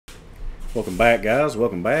Welcome back, guys.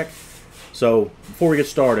 Welcome back. So, before we get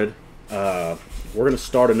started, we're going to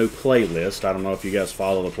start a new playlist. I don't know if you guys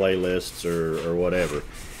follow the playlists or whatever.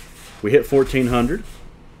 We hit 1,400.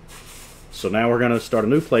 So now we're going to start a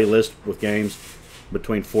new playlist with games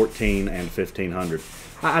between 14 and 1,500.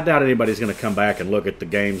 I doubt anybody's going to come back and look at the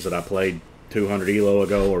games that I played 200 ELO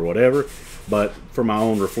ago or whatever. But for my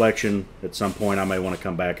own reflection, at some point I may want to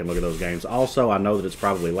come back and look at those games. Also, I know that it's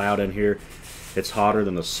probably loud in here. It's hotter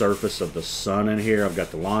than the surface of the sun in here. I've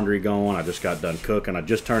got the laundry going. I just got done cooking. I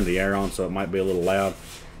just turned the air on, so it might be a little loud.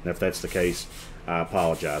 And if that's the case, I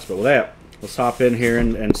apologize. But with that, let's hop in here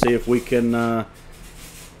and see if we can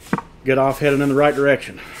get off heading in the right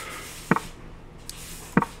direction.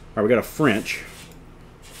 All right, we got a French.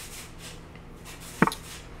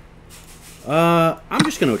 I'm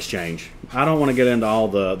just going to exchange. I don't want to get into all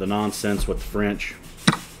the nonsense with the French.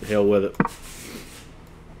 The hell with it.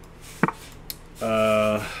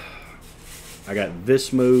 I got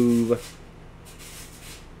this move.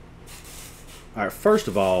 Alright, first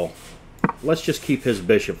of all, let's just keep his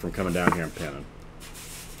bishop from coming down here and pinning.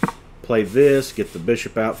 Play this, get the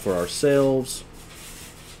bishop out for ourselves.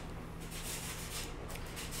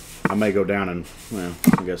 I may go down and, well,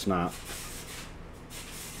 I guess not.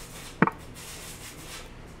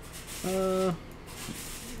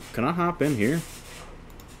 Can I hop in here?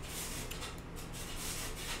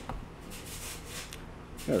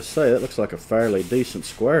 Gotta say, that looks like a fairly decent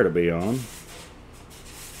square to be on.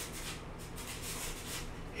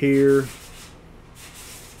 Here.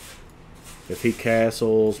 If he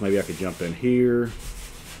castles, maybe I could jump in here.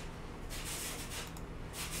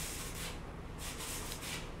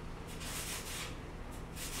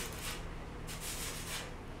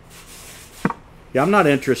 Yeah, I'm not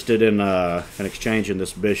interested in exchanging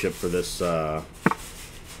this bishop for this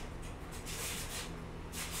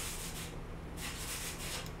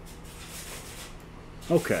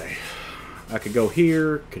okay, I could go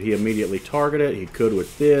here. Could he immediately target it? He could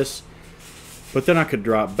with this. But then I could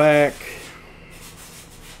drop back.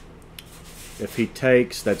 If he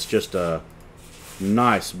takes, that's just a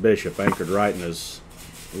nice bishop anchored right in his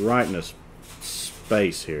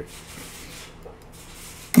space here.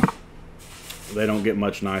 They don't get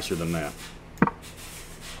much nicer than that.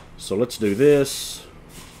 So let's do this.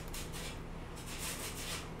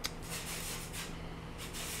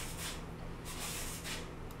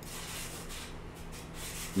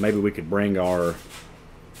 Maybe we could bring our...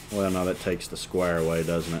 Well, no, that takes the square away,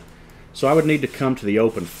 doesn't it? So I would need to come to the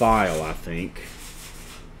open file, I think.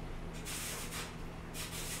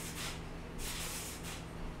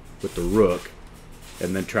 With the rook.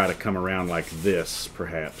 And then try to come around like this,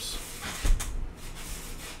 perhaps.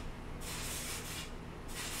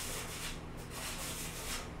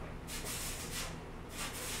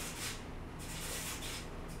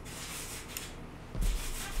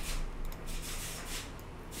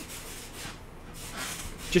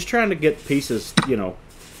 Just trying to get pieces, you know,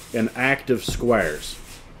 in active squares.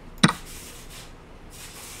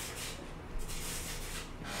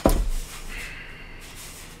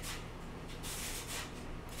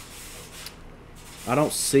 I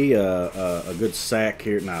don't see a good sack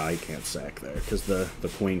here. No, he can't sack there because the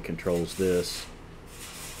queen controls this.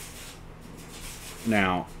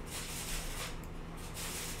 Now,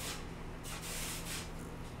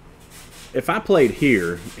 if I played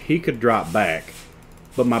here, he could drop back.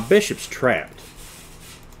 But my bishop's trapped.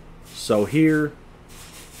 So here,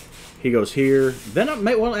 he goes here. Then I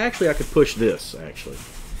may, well, actually, I could push this, actually.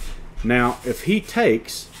 Now, if he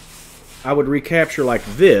takes, I would recapture like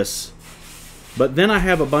this. But then I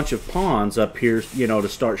have a bunch of pawns up here, you know, to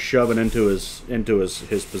start shoving into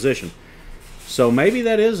his position. So maybe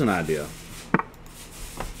that is an idea.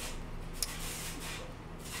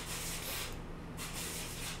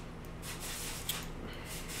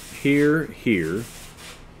 Here.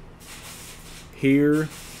 Here.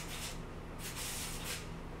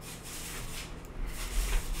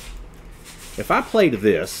 If I played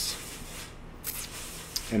this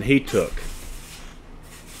and he took,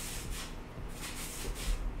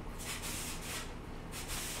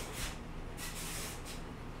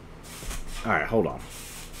 all right, hold on.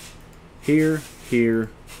 Here, here,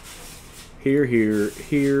 here,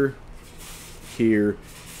 here,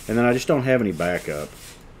 and then I just don't have any backup.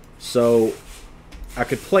 So I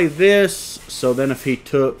could play this, so then if he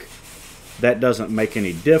took, that doesn't make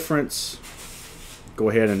any difference. Go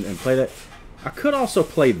ahead and play that. I could also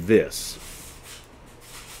play this.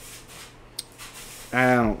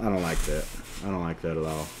 I don't like that. I don't like that at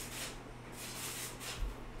all.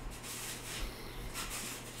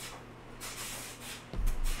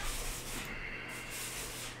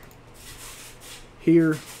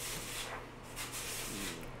 Here,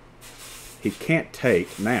 He can't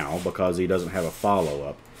take now because he doesn't have a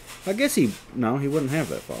follow-up. I guess no, he wouldn't have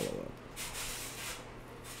that follow-up.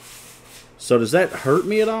 So does that hurt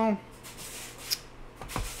me at all?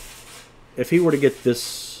 If he were to get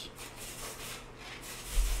this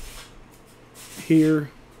here.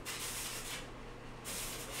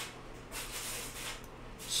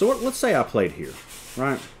 So let's say I played here,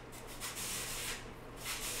 right?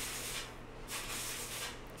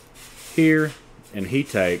 Here, and he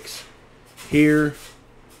takes. Here,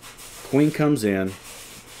 queen comes in.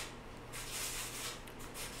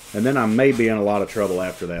 And then I may be in a lot of trouble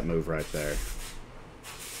after that move right there.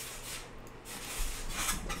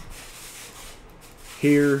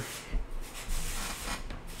 Here.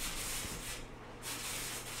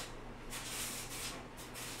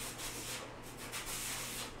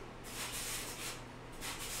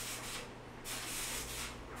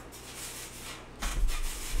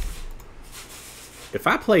 If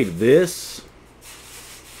I played this,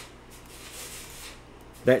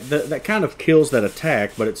 that kind of kills that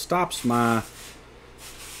attack, but it stops my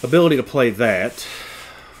ability to play that.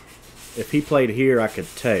 If he played here, I could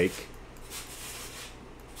take.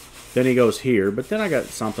 Then he goes here, but then I got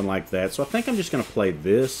something like that. So I think I'm just going to play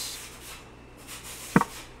this.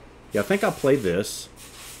 Yeah, I think I'll play this.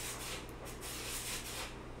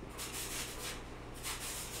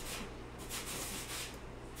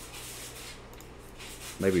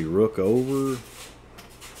 Maybe rook over.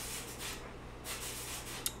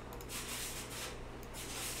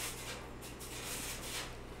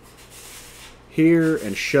 Here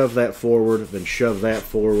and shove that forward, then shove that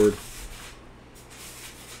forward.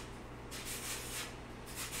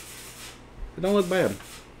 It don't look bad.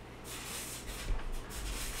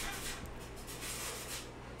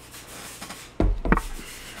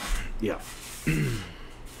 Yeah.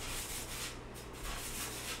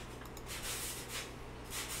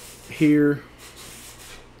 Here.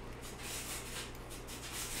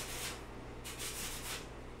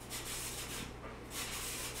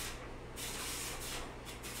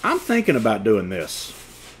 I'm thinking about doing this.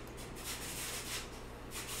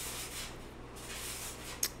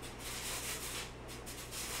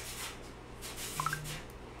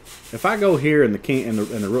 If I go here and the king and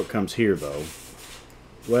the rook comes here, though,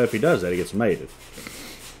 well, if he does that, he gets mated.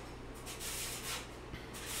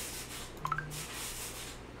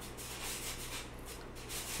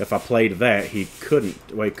 If I played that, he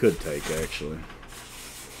couldn't. Well, he could take, actually.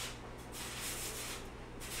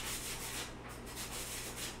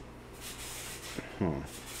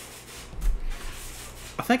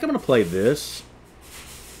 I think I'm going to play this.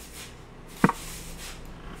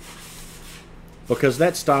 Because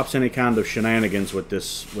that stops any kind of shenanigans with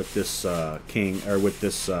this king, or with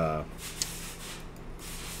this,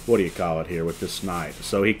 what do you call it here, with this knight.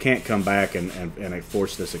 So he can't come back and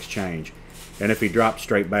force this exchange. And if he dropped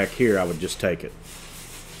straight back here, I would just take it.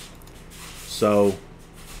 So,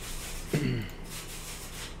 and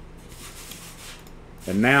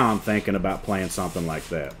now I'm thinking about playing something like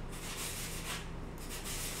that.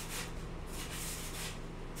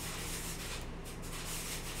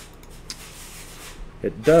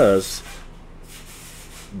 It does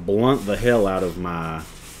blunt the hell out of my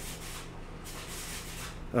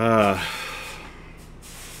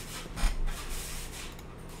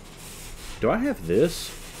do I have this?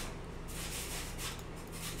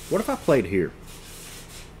 What if I played here?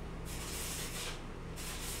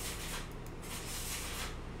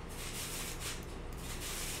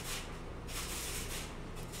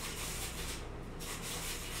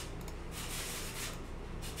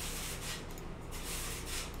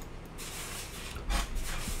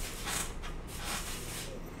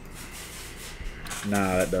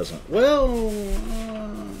 Nah, that doesn't. Well,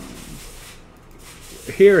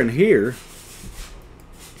 here and here,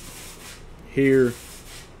 here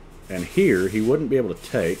and here, he wouldn't be able to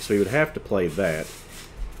take, so he would have to play that.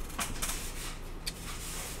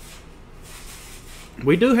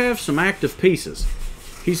 We do have some active pieces.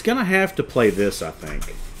 He's going to have to play this, I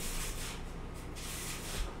think.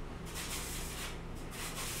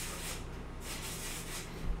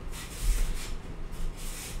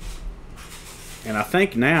 And I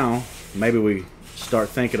think now, maybe we start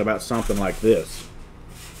thinking about something like this.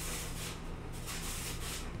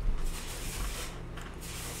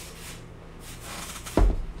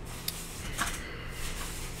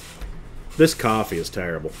 This coffee is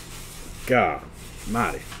terrible. God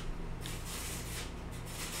mighty.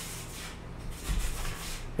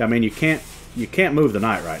 I mean, you can't move the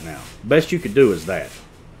knight right now. Best you could do is that.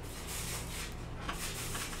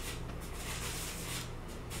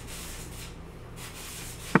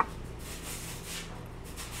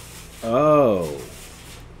 Oh.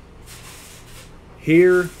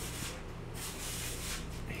 Here.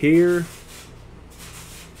 Here.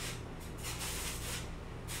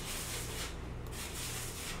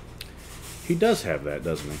 He does have that,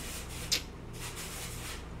 doesn't he?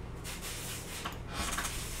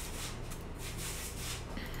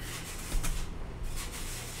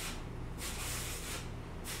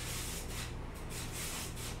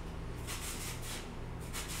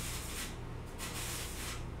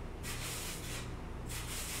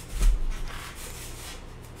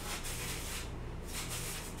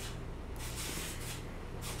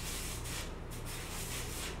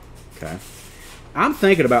 Okay. I'm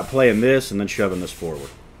thinking about playing this and then shoving this forward.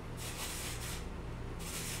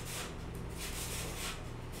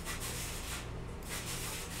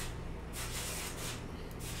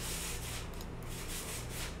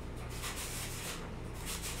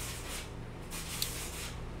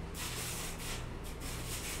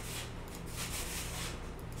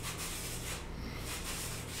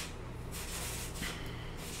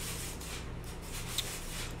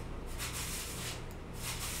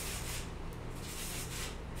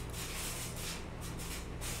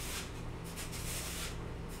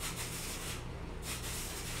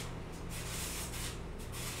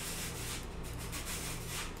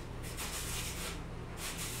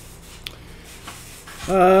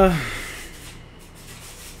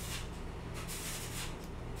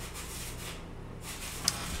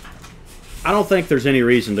 I don't think there's any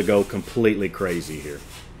reason to go completely crazy here.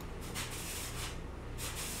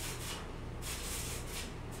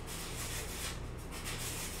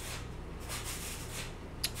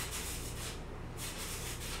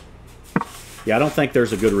 Yeah, I don't think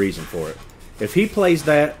there's a good reason for it. If he plays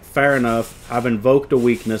that, fair enough. I've invoked a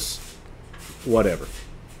weakness. Whatever.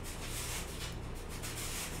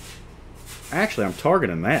 Actually, I'm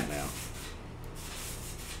targeting that now.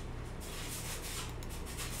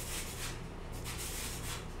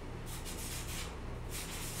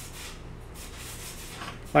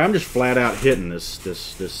 Like, I'm just flat out hitting this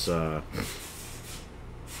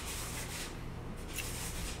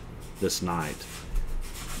knight.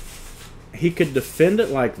 He could defend it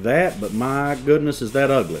like that, but my goodness, is that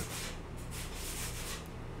ugly.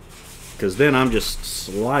 Because then I'm just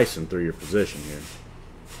slicing through your position here.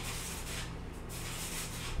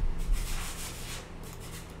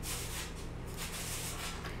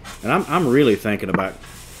 And I'm really thinking about,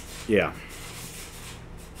 yeah.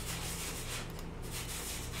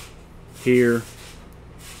 Here.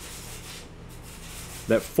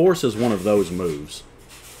 That forces one of those moves.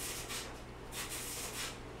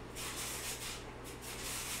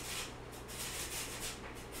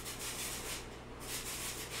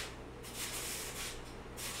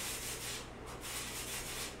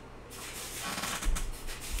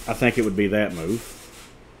 I think it would be that move.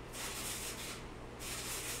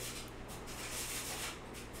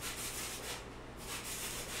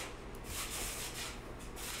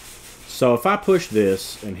 So if I push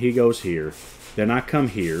this and he goes here, then I come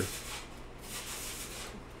here,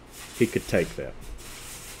 he could take that.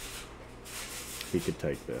 He could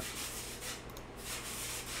take that.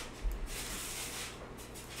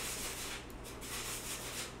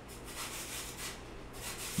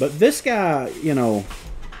 But this guy, you know,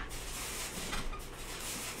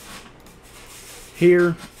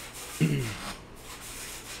 here,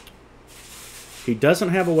 he doesn't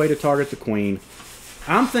have a way to target the queen.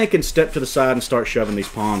 I'm thinking step to the side and start shoving these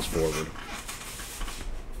pawns forward.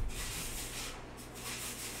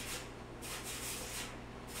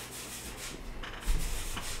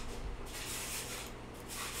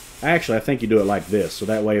 Actually, I think you do it like this, so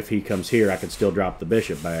that way if he comes here, I can still drop the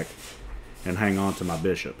bishop back and hang on to my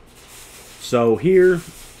bishop. So here,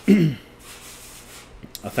 I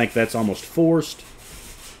think that's almost forced.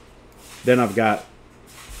 Then I've got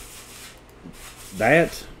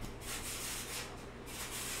that.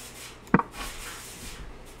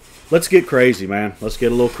 Let's get crazy, man. Let's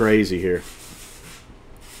get a little crazy here.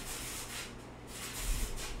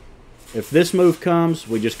 If this move comes,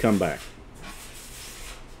 we just come back.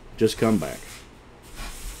 Just come back.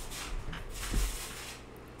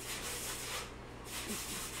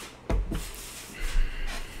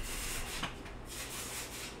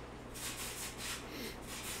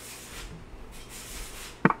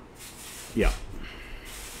 Yeah.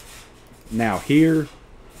 Now here...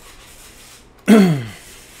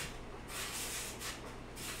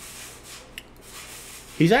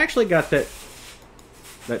 He's actually got that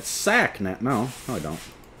sack now. No, I don't.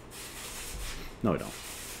 No, I don't.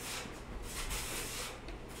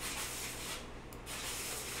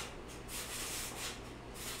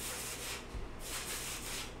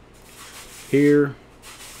 Here.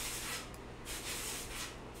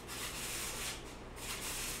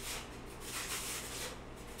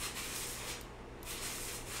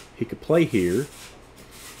 He could play here,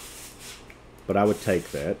 but I would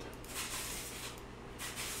take that.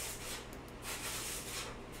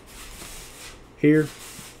 Here.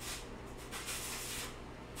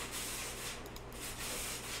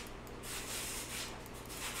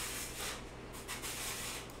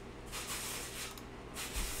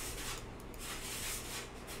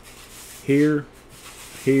 Here,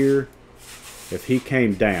 here, if he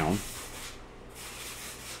came down,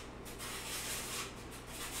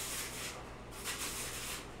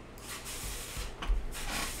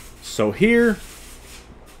 so here,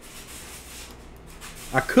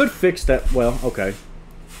 I could fix that, well, okay.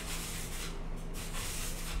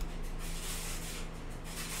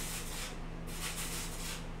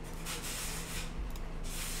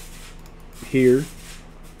 Here,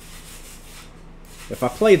 if I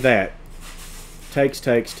play that, takes,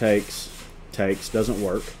 doesn't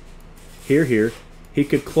work. Here, he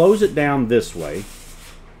could close it down this way.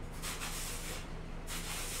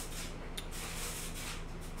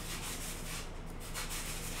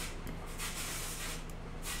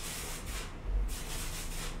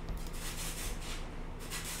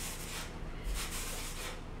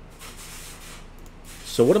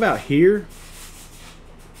 So what about here?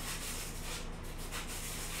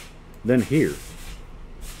 Then here.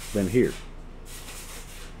 Then here.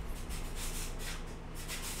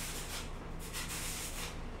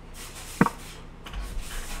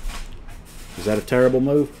 Is that a terrible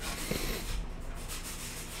move?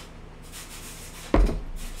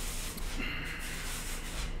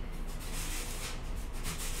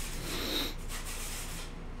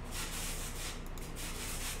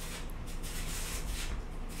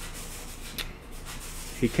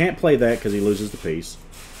 He can't play that because he loses the piece.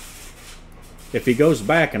 If he goes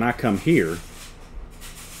back and I come here,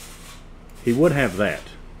 he would have that.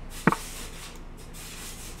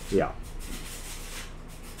 Yeah.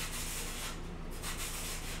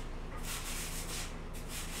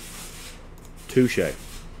 Touché.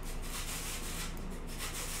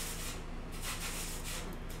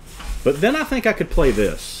 But then I think I could play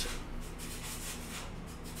this.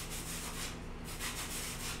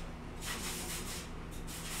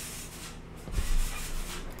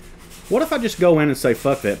 What if I just go in and say,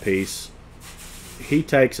 fuck that piece. He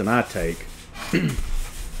takes and I take. Well,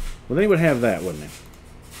 then he would have that, wouldn't he?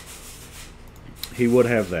 He would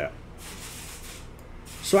have that.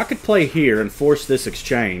 So I could play here and force this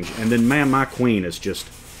exchange, and then, man, my queen is just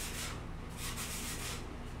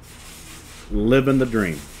living the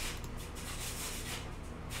dream.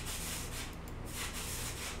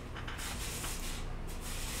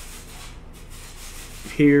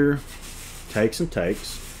 Here, takes and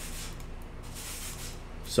takes.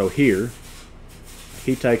 So here,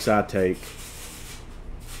 he takes, I take.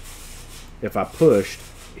 If I pushed,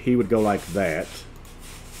 he would go like that.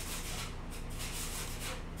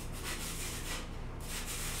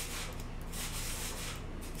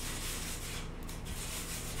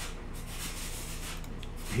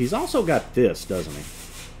 He's also got this, doesn't he?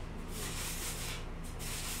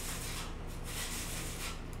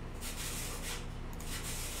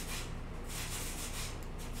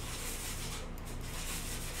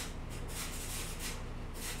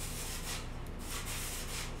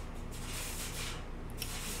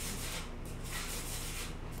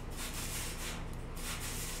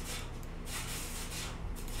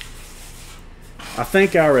 I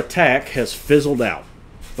think our attack has fizzled out,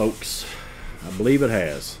 folks. I believe it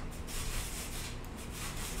has.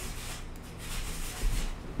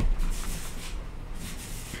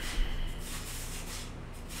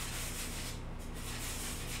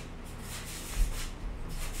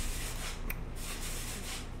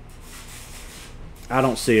 I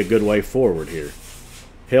don't see a good way forward here.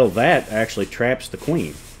 Hell, that actually traps the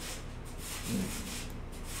queen.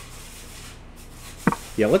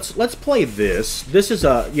 Yeah, let's play this. This is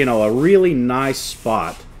a a really nice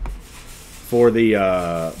spot for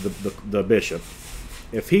the bishop.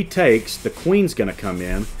 If he takes, the queen's going to come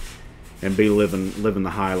in and be living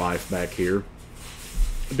the high life back here.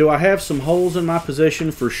 Do I have some holes in my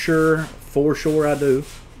position? For sure I do.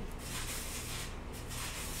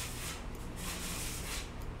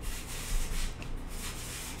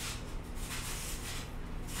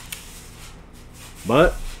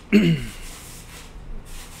 But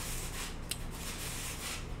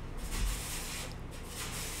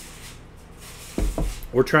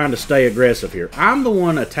we're trying to stay aggressive here. I'm the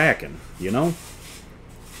one attacking, you know?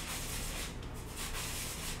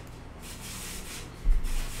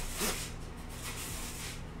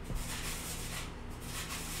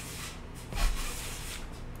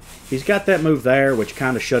 He's got that move there, which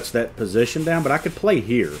kind of shuts that position down, but I could play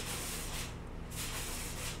here.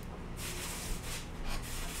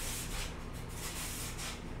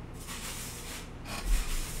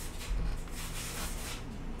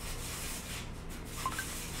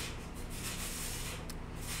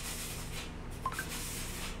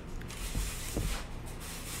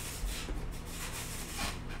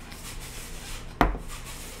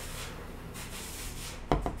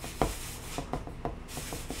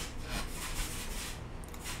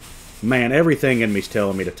 Man, everything in me's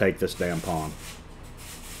telling me to take this damn pawn.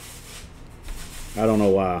 I don't know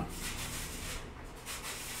why.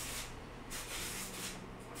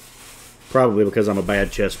 Probably because I'm a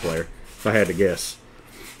bad chess player, if I had to guess.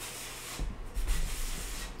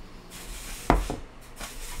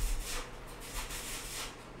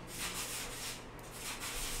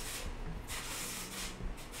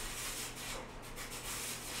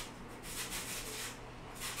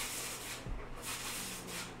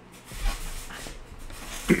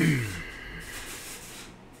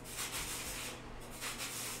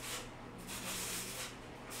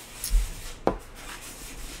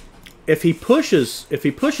 If he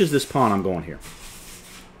pushes this pawn, I'm going here.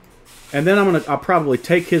 And then I'll probably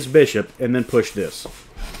take his bishop and then push this.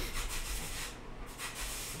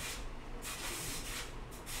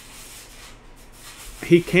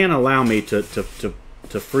 He can allow me to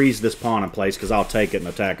freeze this pawn in place because I'll take it and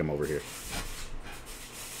attack him over here.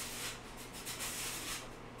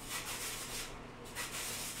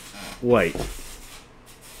 Wait.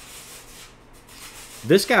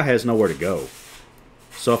 This guy has nowhere to go.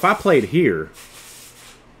 So if I played here,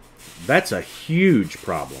 that's a huge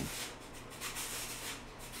problem.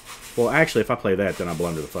 Well, actually, if I play that, then I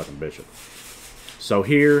blunder the fucking bishop. So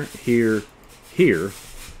here, here, here.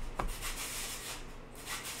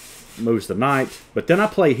 Moves the knight. But then I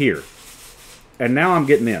play here. And now I'm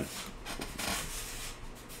getting in.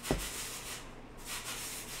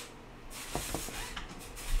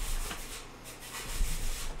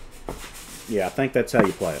 Yeah, I think that's how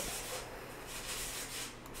you play it.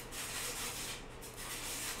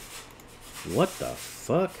 What the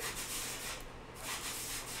fuck?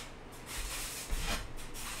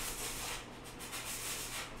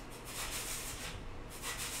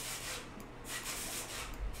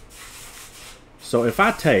 So if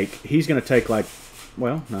I take, he's going to take like,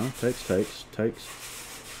 well, no, takes.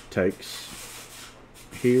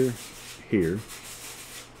 Here, here.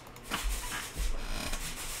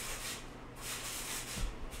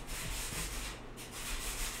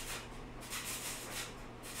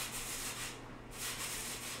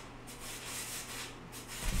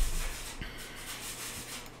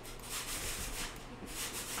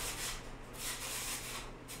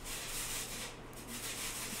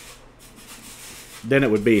 Then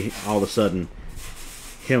it would be all of a sudden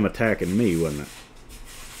him attacking me, wouldn't it?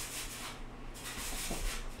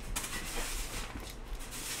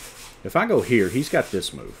 If I go here, he's got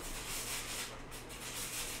this move.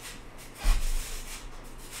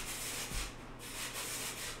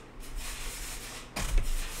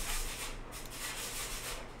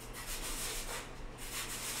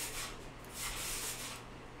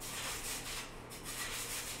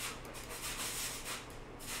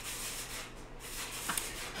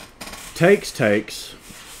 Takes,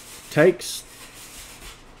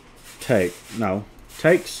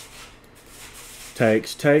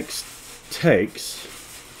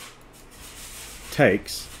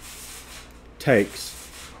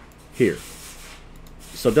 here.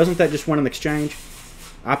 So doesn't that just win an exchange?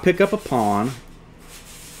 I pick up a pawn,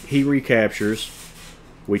 he recaptures,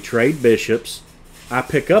 we trade bishops, I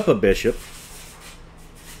pick up a bishop,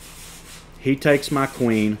 he takes my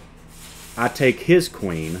queen, I take his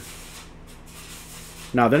queen.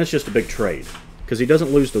 Now then it's just a big trade, because he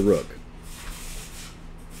doesn't lose the rook.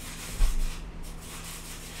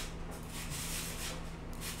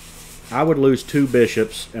 I would lose 2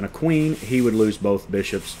 bishops and a queen. He would lose both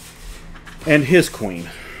bishops and his queen.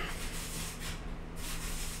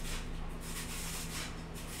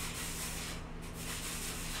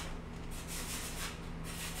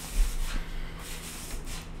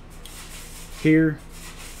 Here.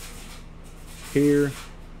 Here.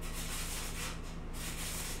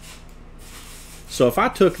 So if I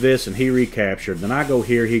took this and he recaptured, then I go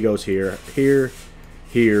here, he goes here, here,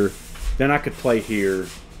 here. Then I could play here.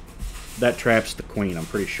 That traps the queen, I'm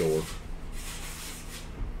pretty sure.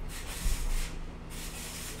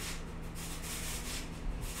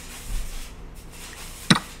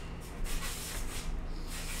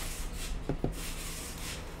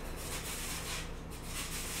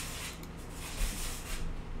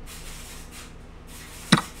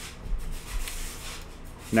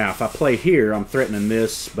 Now, if I play here, I'm threatening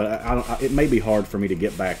this, but it may be hard for me to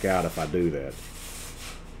get back out if I do that.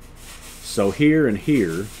 So here and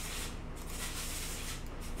here,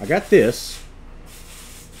 I got this.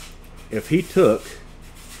 If he took,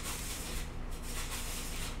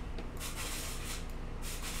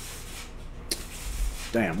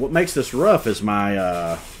 damn, what makes this rough is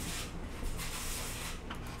my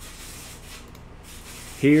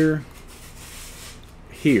here,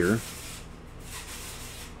 here,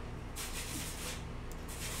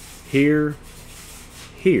 here,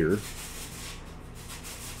 here.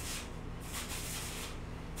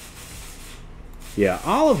 Yeah,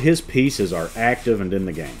 all of his pieces are active and in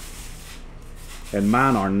the game. And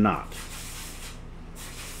mine are not.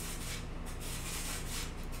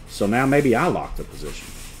 So now maybe I lock the position.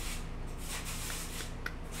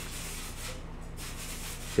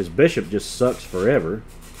 His bishop just sucks forever.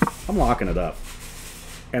 I'm locking it up.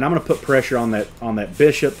 And I'm going to put pressure on that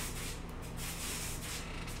bishop.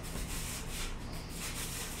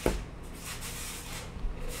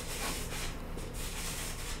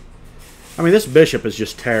 I mean, this bishop is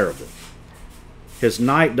just terrible. His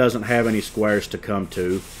knight doesn't have any squares to come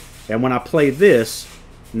to. And when I play this,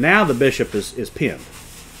 now the bishop is pinned.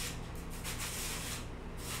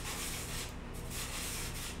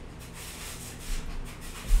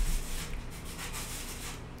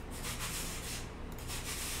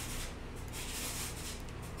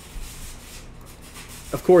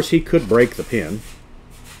 Of course, he could break the pin.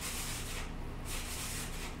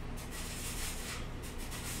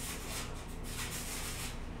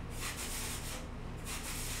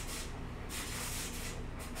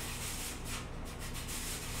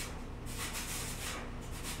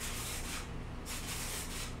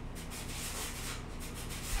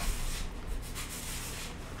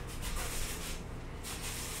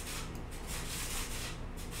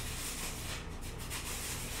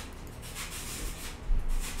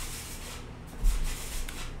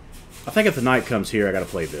 I think if the knight comes here, I got to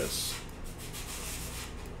play this.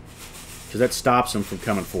 Because that stops him from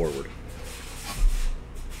coming forward.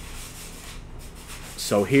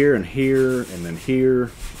 So here and here and then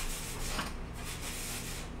here.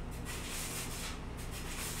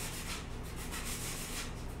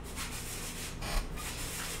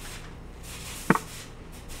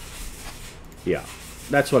 Yeah,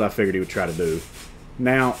 that's what I figured he would try to do.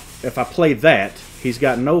 Now, if I play that, he's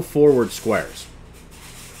got no forward squares.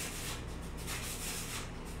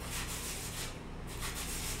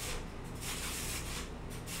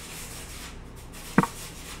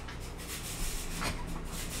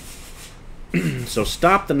 So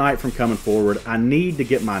stop the knight from coming forward. I need to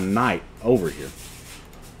get my knight over here.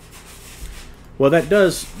 Well, that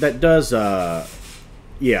does,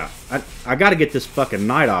 yeah. I got to get this fucking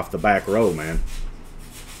knight off the back row, man.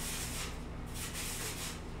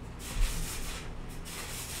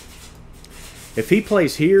 If he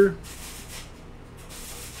plays here,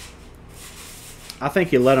 I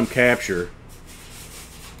think you let him capture.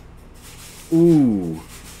 Ooh.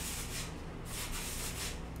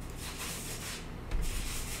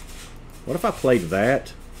 What if I played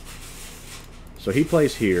that? So he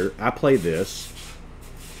plays here. I play this.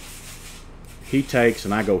 He takes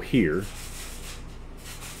and I go here.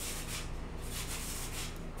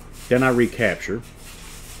 Then I recapture.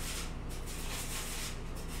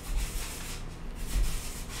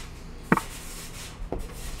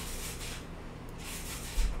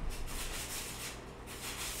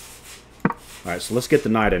 Alright, so let's get the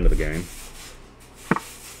knight into the game.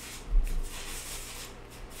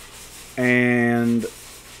 And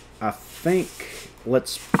I think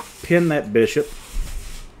let's pin that bishop.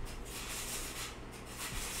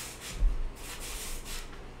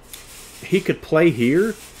 He could play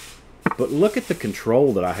here, but look at the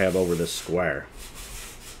control that I have over this square.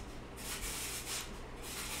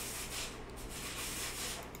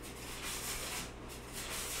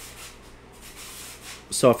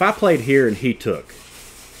 So if I played here and he took,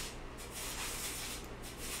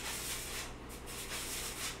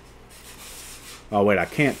 oh wait, I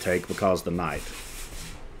can't take because the knight.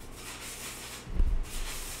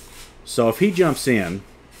 So if he jumps in,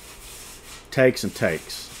 takes and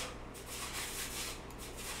takes.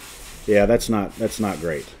 Yeah, that's not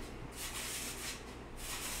great.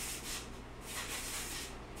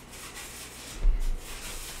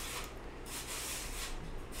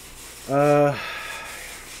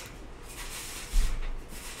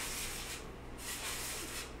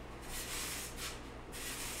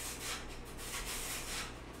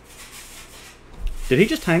 Did he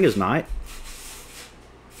just hang his knight?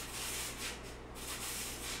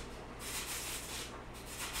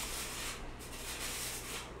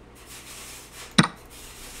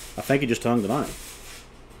 I think he just hung the knight.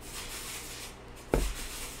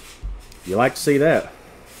 You like to see that.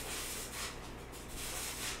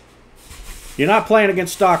 You're not playing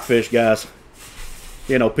against Stockfish, guys.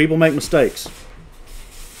 You know, people make mistakes.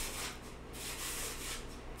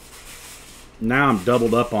 Now I'm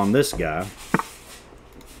doubled up on this guy.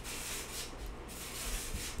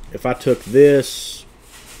 If I took this,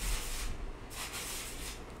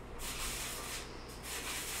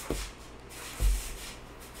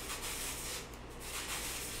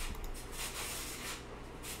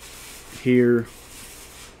 here.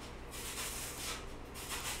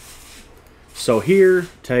 So here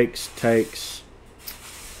takes.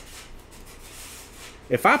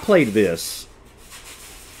 If I played this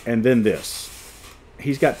and then this,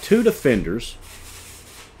 he's got two defenders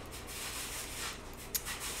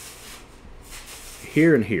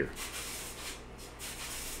here and here.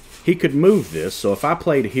 He could move this, so if I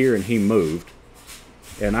played here and he moved,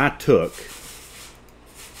 and I took,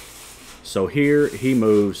 so here he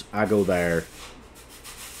moves, I go there.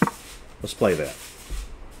 Let's play that.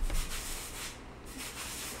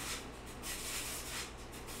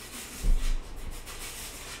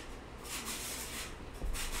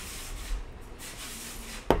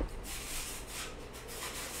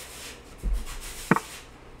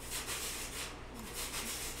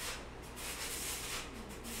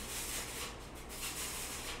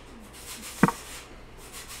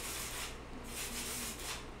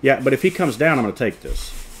 Yeah, but if he comes down, I'm going to take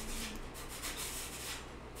this.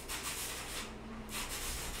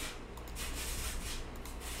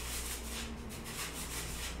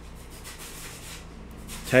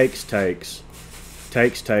 Takes.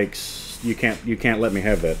 You can't let me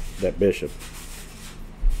have that bishop.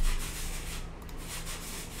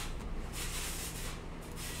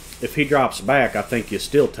 If he drops back, I think you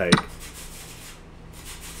still take.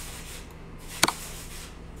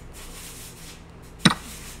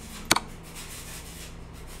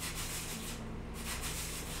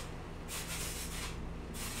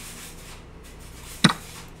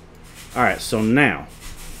 All right, so now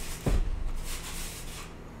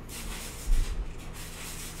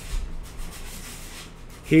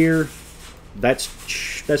here, that's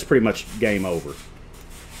pretty much game over.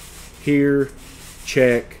 Here,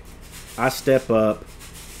 check. I step up.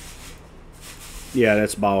 Yeah,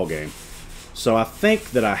 that's ball game. So I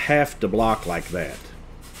think that I have to block like that.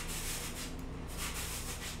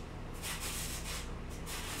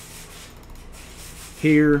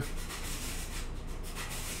 Here.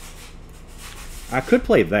 I could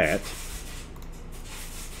play that.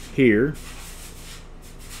 Here.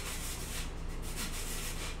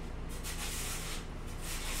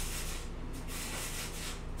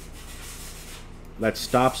 That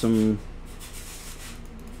stops him.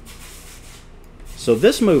 So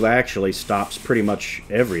this move actually stops pretty much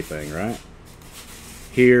everything, right?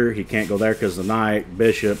 Here, he can't go there because the knight,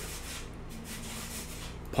 bishop,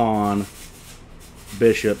 pawn,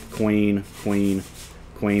 bishop, queen, queen,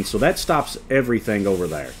 queen. So that stops everything over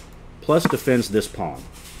there. Plus defends this pawn.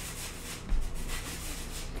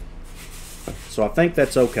 So I think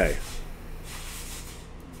that's okay.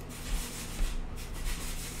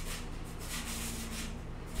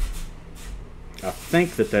 I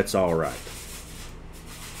think that that's all right.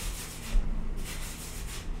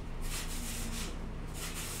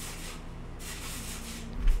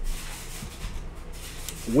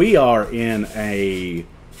 We are in a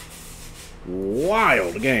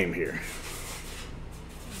wild game here.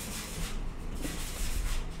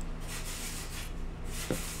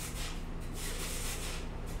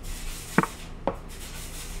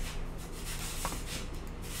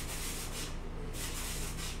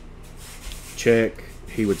 Check.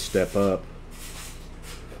 He would step up.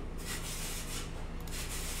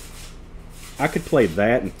 I could play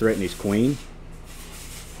that and threaten his queen.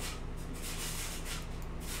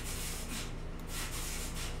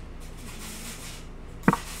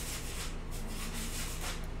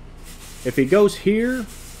 If he goes here,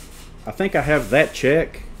 I think I have that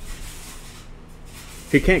check.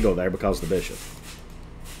 He can't go there because of the bishop.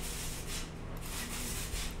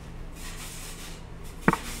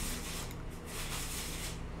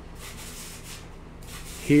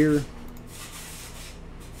 Here,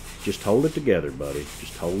 just hold it together, buddy.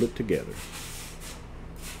 Just hold it together.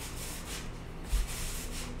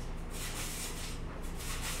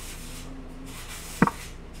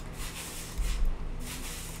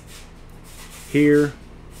 Here,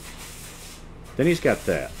 then he's got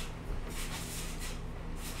that.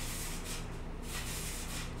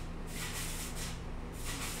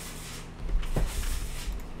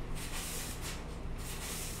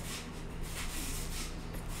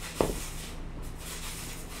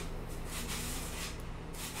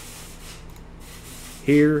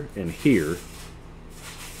 Here and here.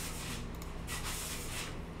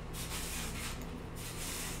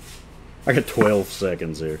 I got 12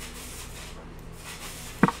 seconds here.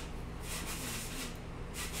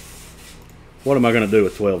 What am I going to do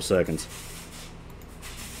with 12 seconds?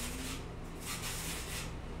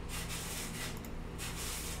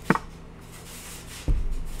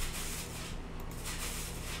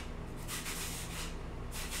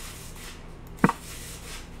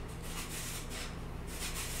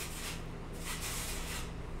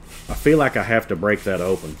 feel like I have to break that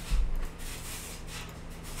open.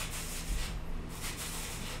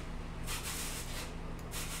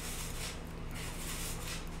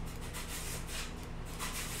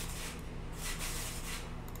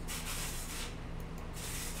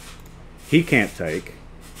 He can't take.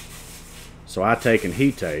 So I take and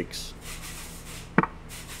he takes.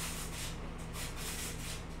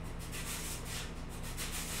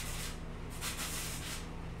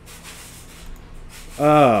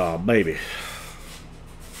 Oh, baby.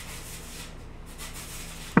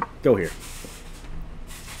 Go here.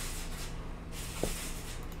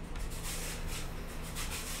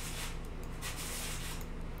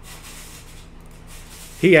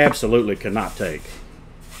 He absolutely cannot take.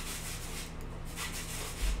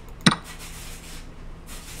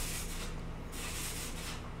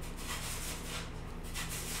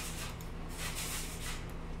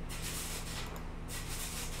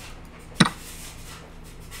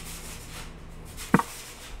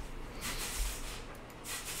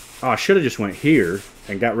 Oh, I should have just went here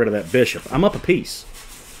and got rid of that bishop. I'm up a piece.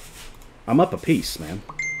 I'm up a piece, man.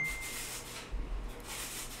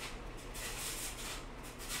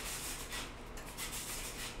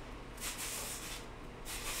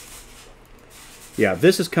 Yeah,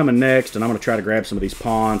 this is coming next, and I'm going to try to grab some of these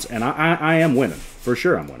pawns, and I am winning. For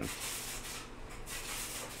sure I'm winning.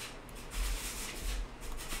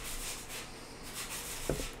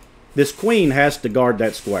 This queen has to guard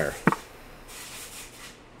that square.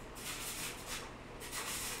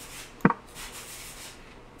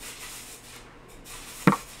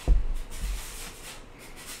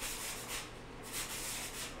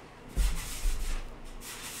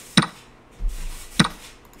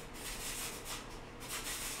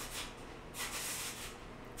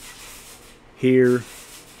 Here.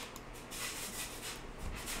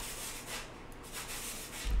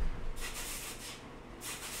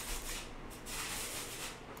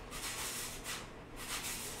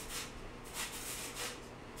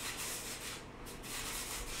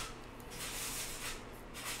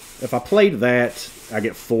 If I played that, I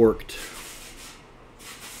get forked.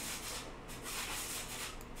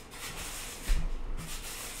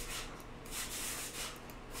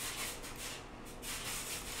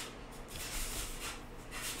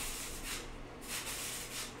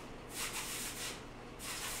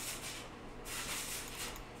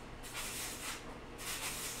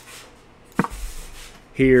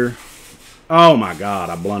 Here. Oh my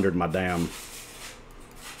God, I blundered my damn...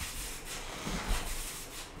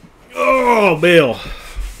 Oh, Bill.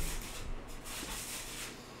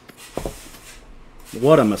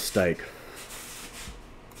 What a mistake.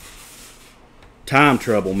 Time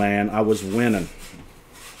trouble, man. I was winning.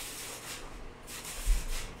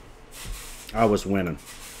 I was winning.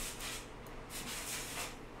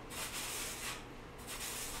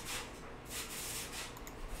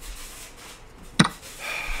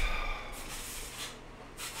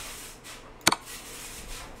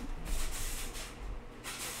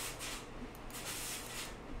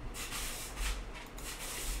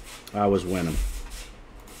 I was winning.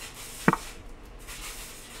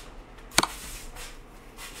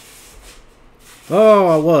 Oh,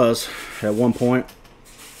 I was at one point.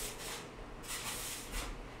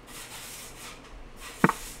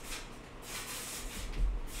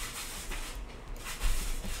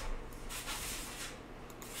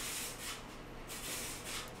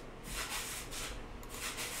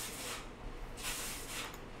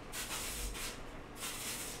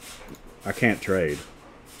 I can't trade.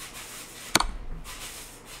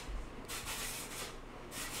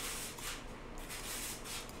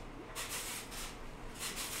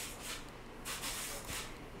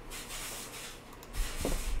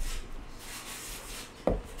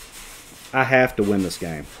 I have to win this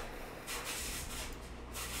game.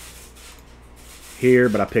 Here,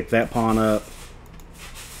 but I picked that pawn up.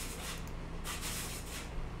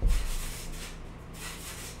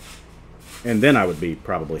 And then I would be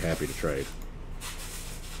probably happy to trade.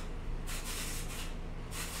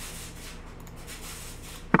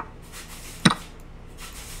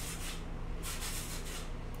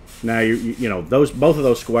 Now you know both of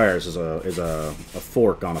those squares is a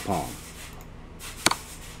fork on a pawn.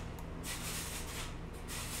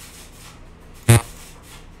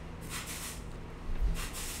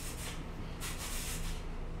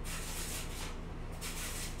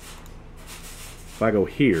 If I go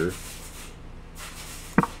here,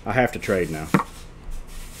 I have to trade now.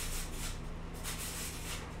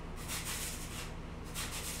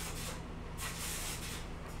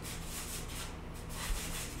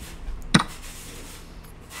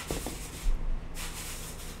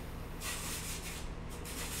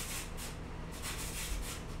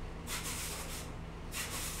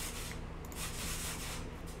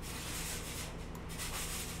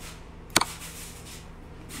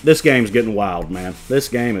 This game's getting wild, man. This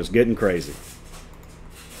game is getting crazy.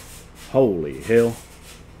 Holy hell.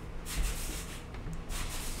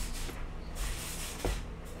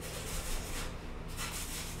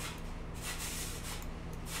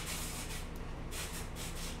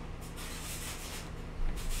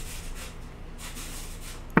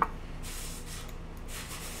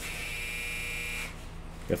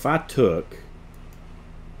 If I took...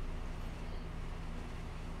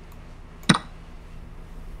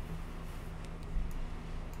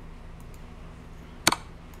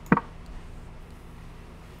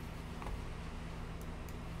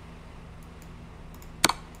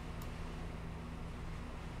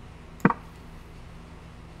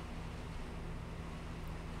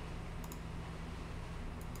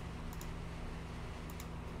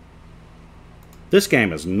 This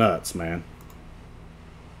game is nuts, man.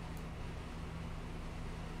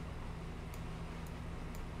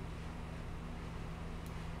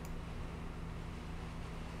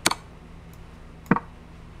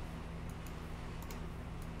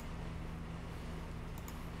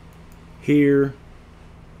 Here.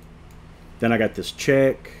 Then I got this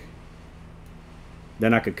check.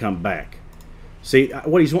 Then I could come back. See,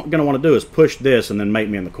 what he's going to want to do is push this and then make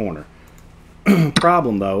me in the corner.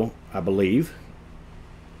 Problem, though, I believe.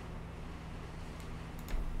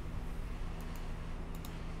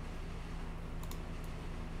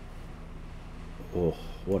 Oh,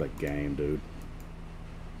 what a game, dude.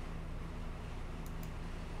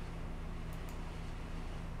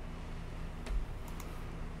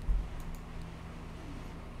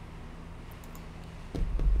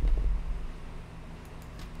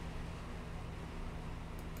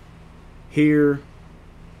 Here,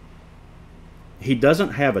 he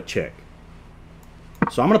doesn't have a check.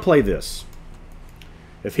 So I'm going to play this.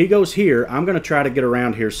 If he goes here, I'm going to try to get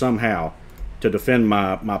around here somehow to defend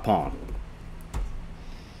my pawn.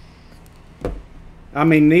 I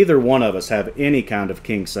mean, neither one of us have any kind of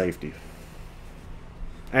king safety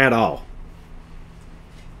at all.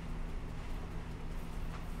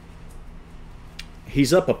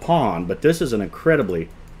 He's up a pawn, but this is an incredibly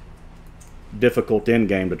difficult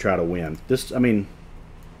endgame to try to win. This, I mean,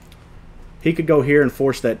 he could go here and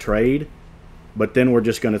force that trade, but then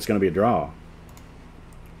it's going to be a draw.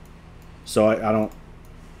 So I don't.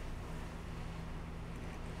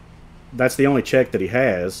 That's the only check that he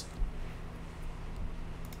has.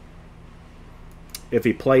 If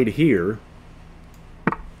he played here,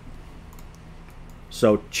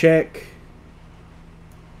 so check,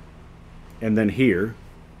 and then here.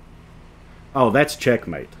 Oh, that's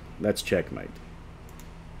checkmate. That's checkmate.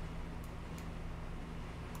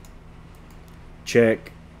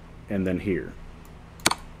 Check, and then here.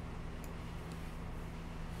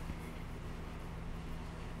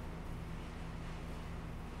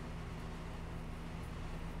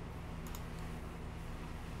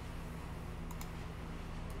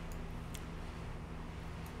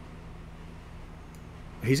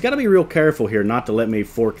 He's got to be real careful here not to let me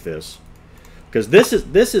fork this, because this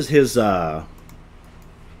is his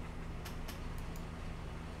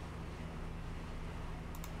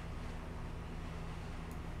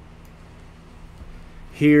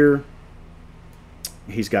here.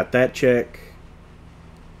 He's got that check.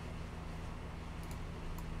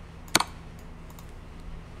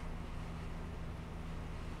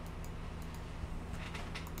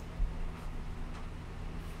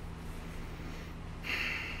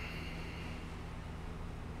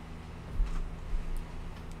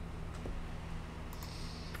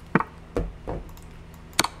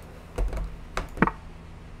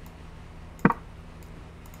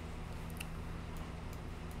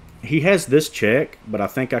 He has this check, but I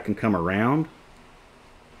think I can come around.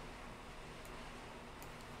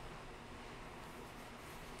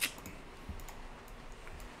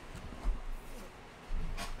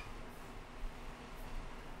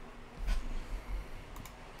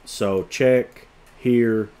 So check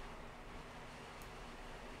here,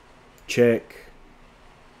 check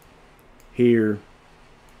here,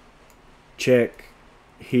 check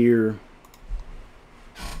here.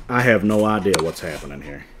 I have no idea what's happening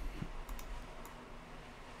here.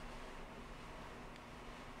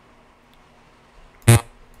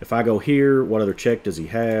 If I go here, what other check does he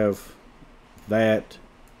have? That,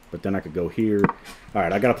 but then I could go here. All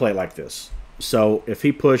right, I got to play it like this. So if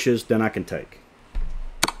he pushes, then I can take.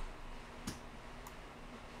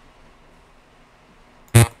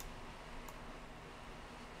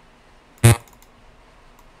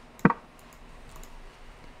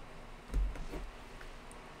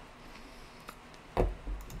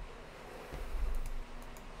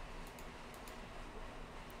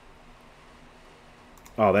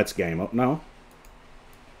 Oh, that's game. Oh, no.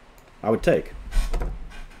 I would take.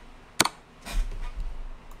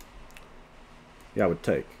 Yeah, I would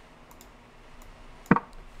take.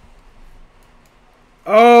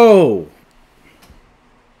 Oh!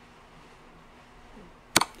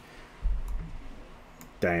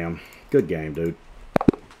 Damn. Good game, dude.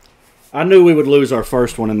 I knew we would lose our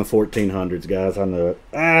first one in the 1400s, guys. I knew it.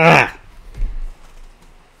 Ah!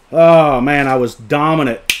 Oh, man, I was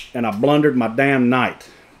dominant, and I blundered my damn knight.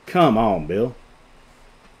 Come on, Bill.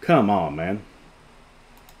 Come on, man.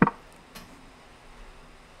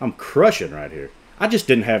 I'm crushing right here. I just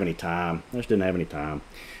didn't have any time.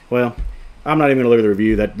 Well, I'm not even going to look at the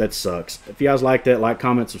review. That sucks. If you guys like that, like,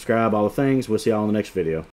 comment, subscribe, all the things. We'll see y'all in the next video.